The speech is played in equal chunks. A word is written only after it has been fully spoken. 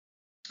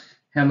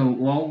Hello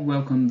all,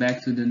 welcome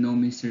back to the No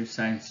Mr.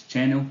 Science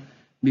channel.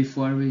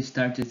 Before we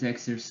start this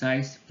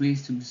exercise,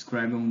 please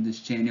subscribe on this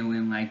channel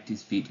and like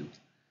this video.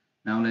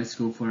 Now let's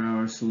go for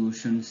our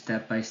solution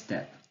step by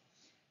step.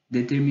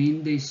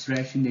 Determine the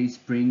stretch in the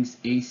springs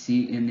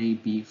AC and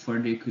AB for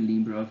the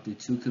equilibrium of the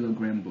 2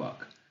 kg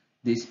block.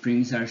 The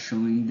springs are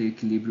showing the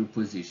equilibrium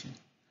position.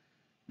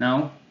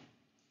 Now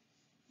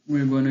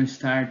we're going to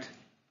start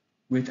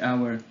with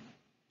our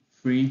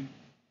free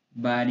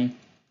body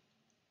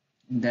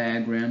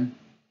diagram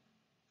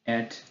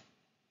at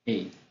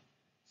A.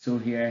 So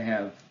here I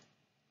have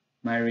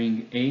my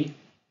ring A,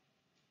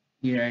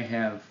 here I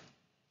have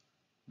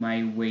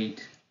my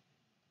weight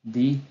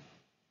D,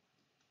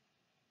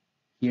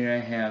 here I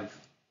have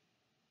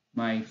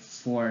my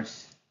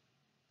force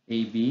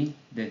AB,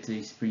 that's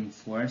a spring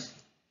force,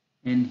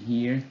 and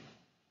here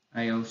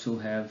I also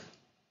have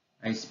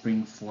a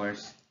spring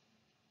force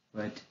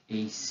but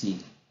AC.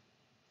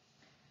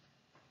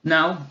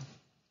 Now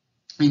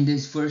in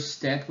this first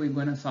step, we're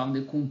going to find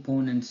the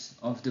components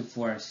of the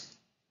force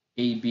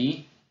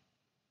AB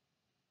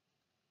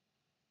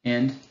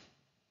and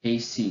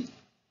AC.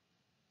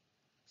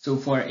 So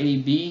for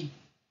AB,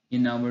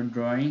 in our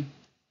drawing,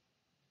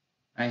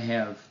 I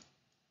have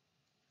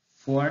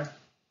 4,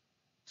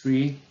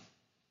 3,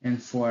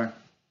 and 4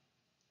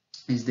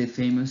 is the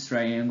famous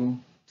triangle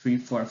 3,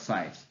 4,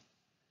 5.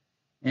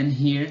 And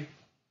here,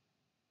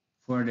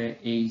 for the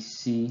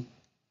AC,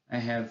 I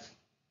have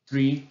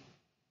 3,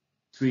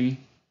 3,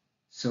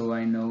 so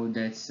I know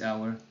that's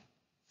our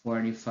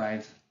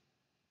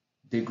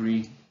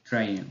 45-degree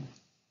triangle.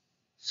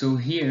 So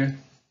here,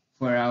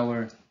 for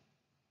our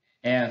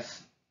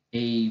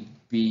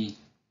FABX,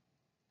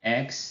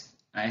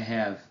 I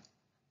have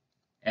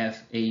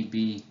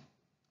FAB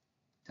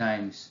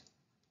times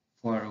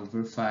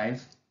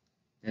 4/5,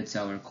 that's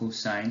our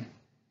cosine,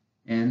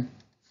 and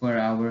for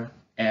our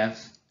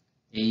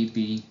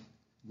FABY,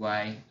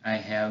 I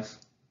have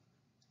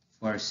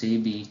force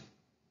AB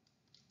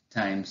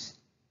times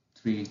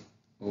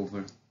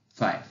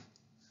 3/5.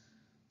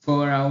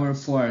 For our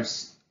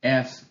force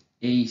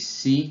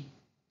FAC,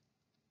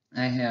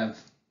 I have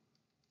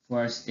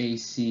force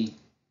AC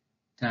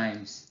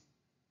times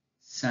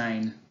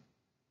sine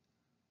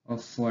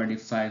of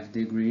 45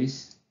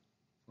 degrees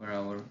for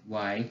our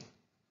Y,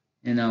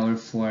 and our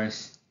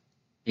force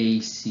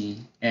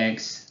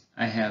ACX,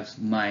 I have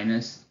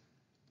minus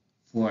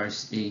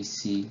force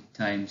AC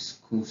times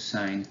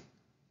cosine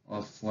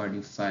of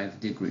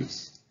 45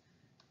 degrees.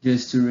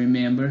 Just to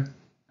remember,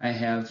 I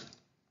have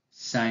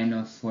sine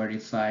of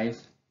 45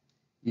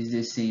 is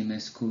the same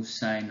as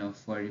cosine of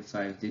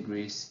 45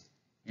 degrees,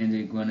 and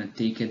we're gonna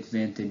take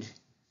advantage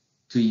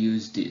to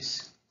use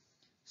this.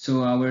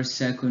 So our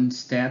second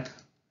step,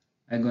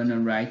 I'm gonna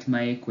write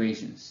my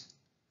equations.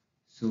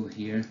 So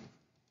here,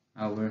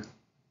 our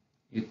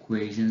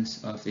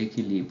equations of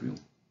equilibrium.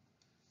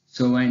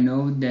 So I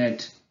know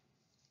that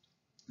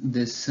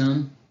the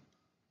sum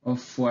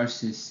of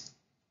forces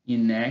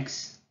in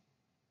X,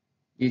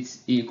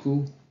 it's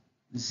equal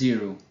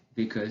 0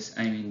 because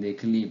I'm in the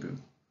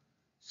equilibrium.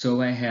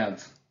 So I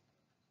have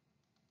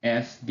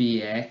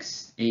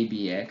FBX,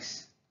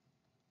 ABX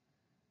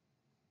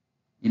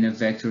in a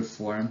vector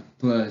form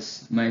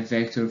plus my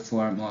vector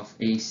form of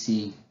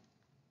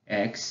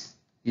ACX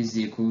is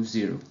equal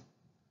 0.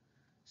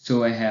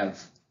 So I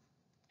have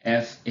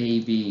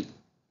FAB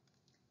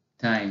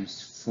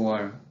times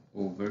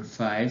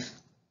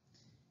 4/5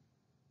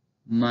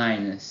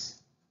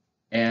 minus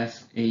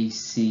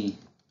FAC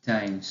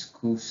times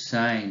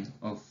cosine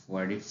of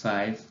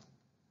 45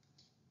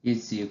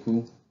 is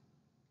equal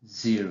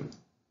 0.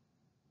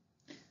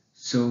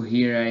 So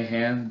here I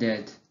have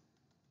that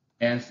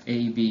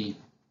FAB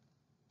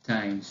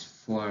times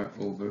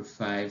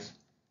 4/5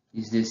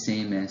 is the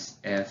same as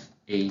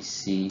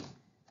FAC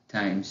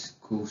times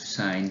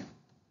cosine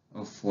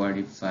of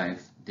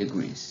 45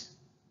 degrees.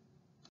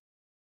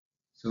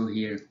 So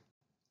here,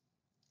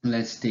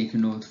 let's take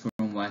note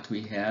from what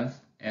we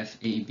have.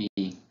 FAB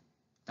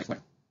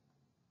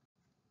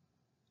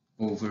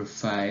over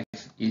 5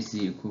 is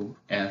equal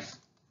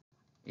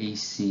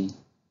FAC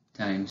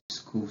times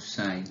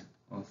cosine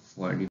of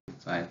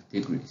 45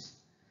 degrees.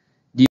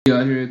 The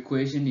other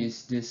equation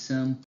is the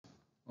sum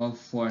of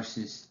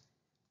forces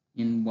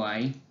in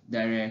Y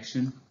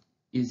direction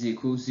is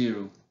equal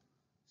 0.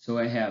 So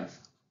I have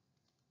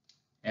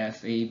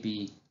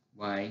FAB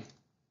Y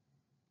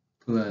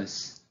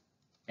plus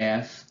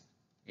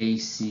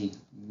FAC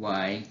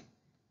Y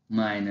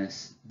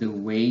minus the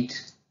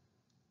weight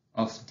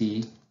of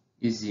D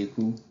is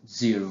equal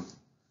 0.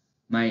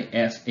 My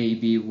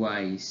FABY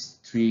is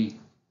 3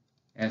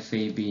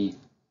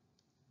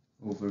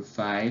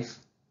 FAB/5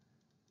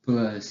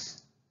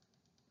 plus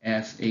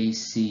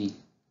FAC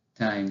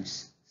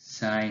times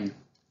sine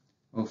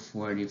of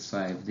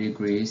 45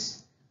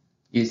 degrees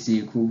is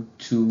equal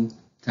to 2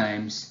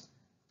 times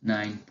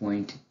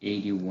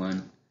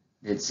 9.81.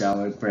 That's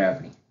our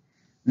gravity.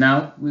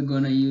 Now we're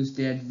going to use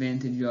the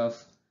advantage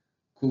of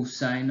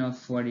cosine of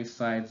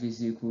 45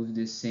 is equal to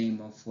the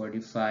same of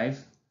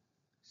 45.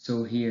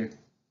 So here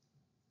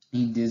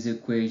in this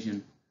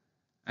equation,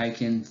 I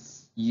can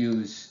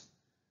use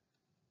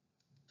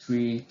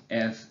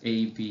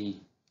 3FAB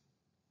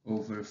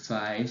over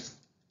 5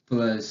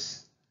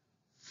 plus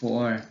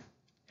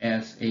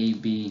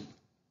 4FAB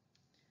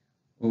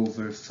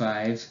over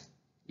 5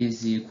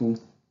 is equal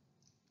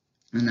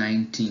to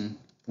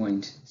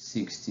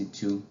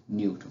 19.62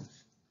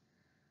 newtons.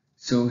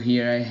 So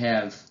here I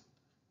have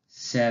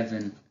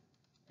 7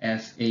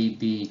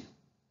 FAB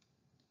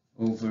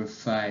over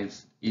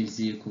 5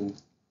 is equal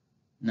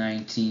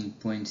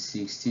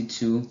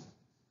 19.62.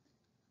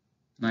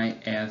 My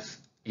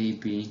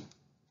FAB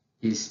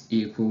is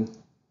equal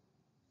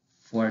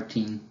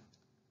 14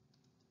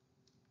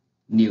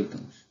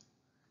 newtons.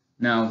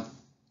 Now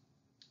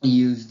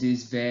use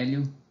this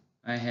value.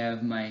 I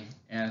have my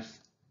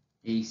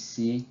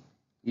FAC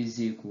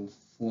is equal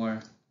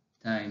 4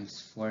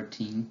 times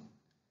 14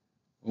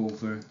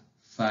 over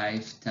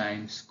 5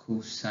 times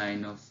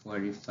cosine of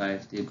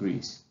 45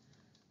 degrees.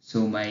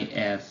 So my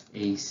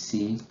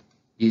FAC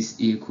is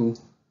equal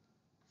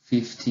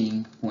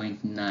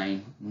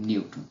 15.9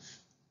 newtons.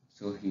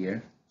 So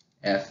here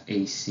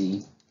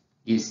FAC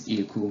is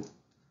equal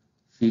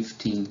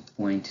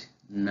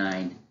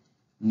 15.9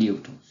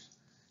 newtons.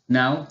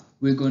 Now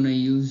we're going to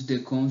use the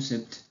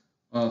concept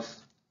of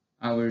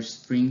our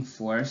spring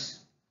force.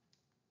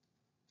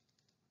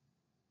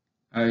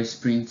 Our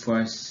spring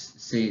force,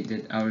 say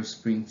that our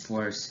spring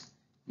force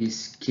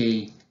is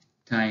K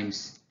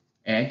times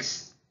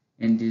X,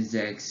 and this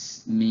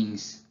X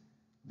means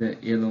the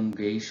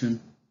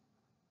elongation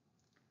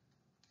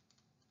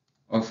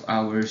of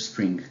our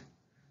spring.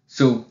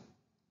 So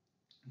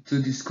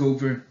to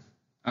discover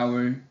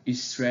our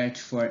stretch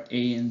for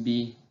A and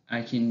B,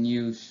 I can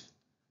use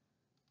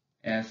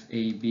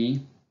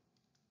FAB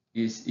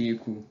is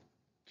equal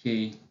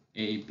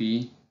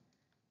KAB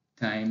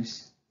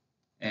times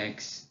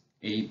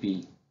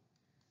XAB.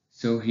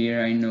 So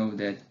here I know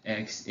that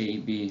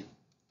XAB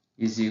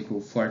is equal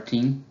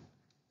 14,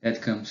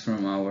 that comes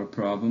from our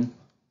problem,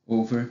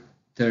 over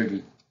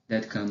 30,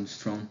 that comes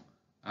from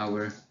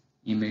our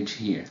image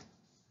here.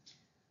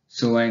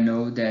 So I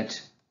know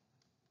that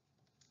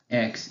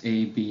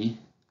XAB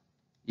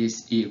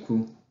is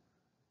equal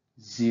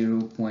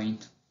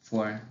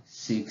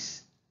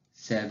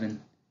 0.467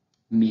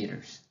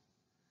 meters.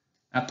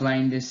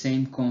 Applying the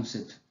same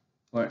concept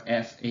for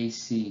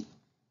FAC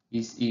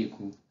is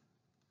equal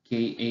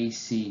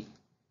KAC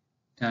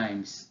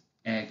times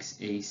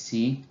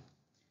XAC.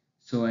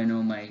 So I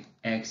know my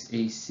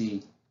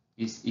XAC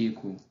is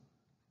equal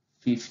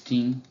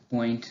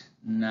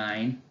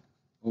 15.9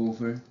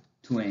 over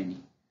 20.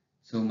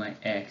 So my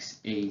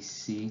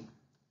XAC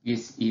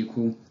is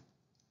equal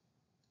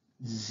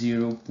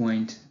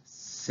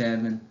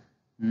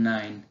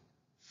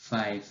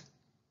 0.795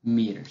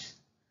 meters.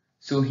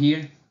 So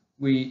here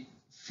we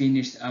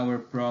finished our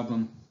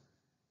problem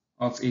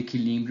of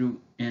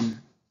equilibrium and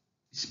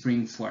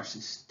spring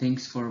forces.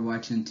 Thanks for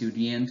watching till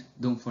the end.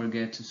 Don't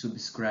forget to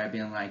subscribe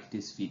and like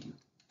this video.